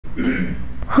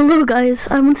Hello guys,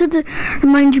 I wanted to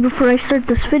remind you before I start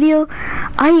this video,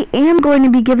 I am going to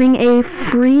be giving a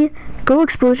free Go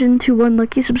Explosion to one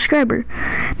lucky subscriber.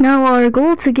 Now our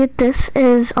goal to get this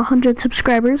is 100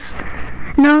 subscribers.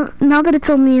 Now that it's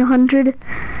only 100,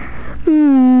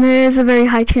 there's a very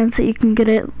high chance that you can get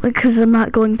it, because I'm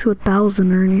not going to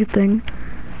 1,000 or anything.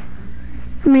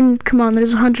 I mean, come on,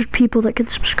 there's 100 people that can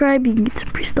subscribe, you can get some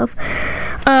free stuff.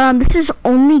 This is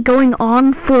only going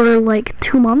on for like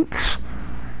 2 months.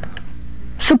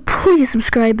 So please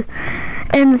subscribe.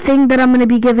 And the thing that I'm going to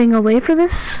be giving away for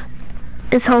this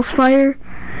is Hellfire.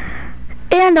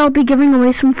 And I'll be giving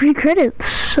away some free credits.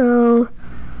 So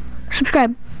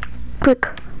subscribe quick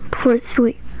before it's too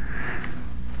late.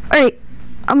 Alright,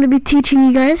 I'm going to be teaching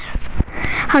you guys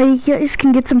how you guys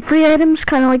can get some free items,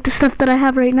 kind of like the stuff that I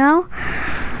have right now.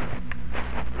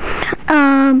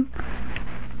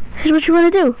 Here's what you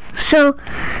want to do. So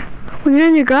when you're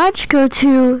in your garage, go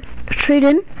to trade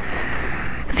in.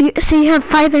 So you have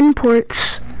 5 imports.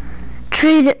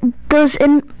 Trade those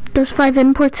 5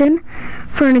 imports in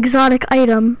for an exotic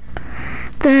item.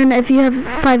 Then if you have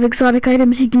 5 exotic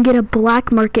items, you can get a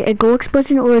black market, a Go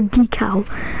Explosion, or a decal.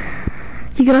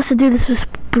 You can also do this with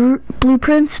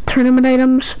blueprints, tournament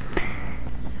items,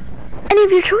 any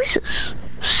of your choices.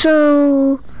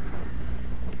 So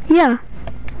yeah.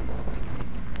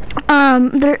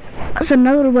 There's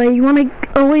another way. You want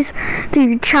to always do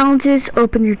your challenges,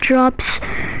 open your drops,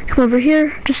 come over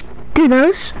here, just do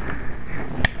those.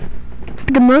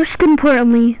 But most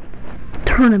importantly,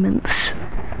 tournaments.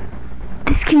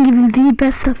 This can give you the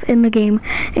best stuff in the game,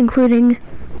 including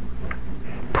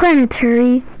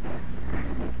planetary,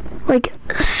 like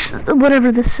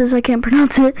whatever this is, I can't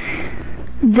pronounce it.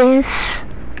 This,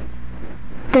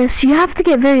 you have to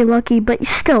get very lucky, but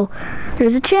still,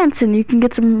 there's a chance, and you can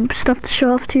get some stuff to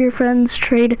show off to your friends,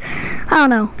 trade, I don't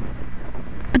know.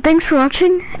 But thanks for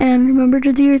watching, and remember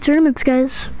to do your tournaments,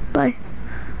 guys. Bye.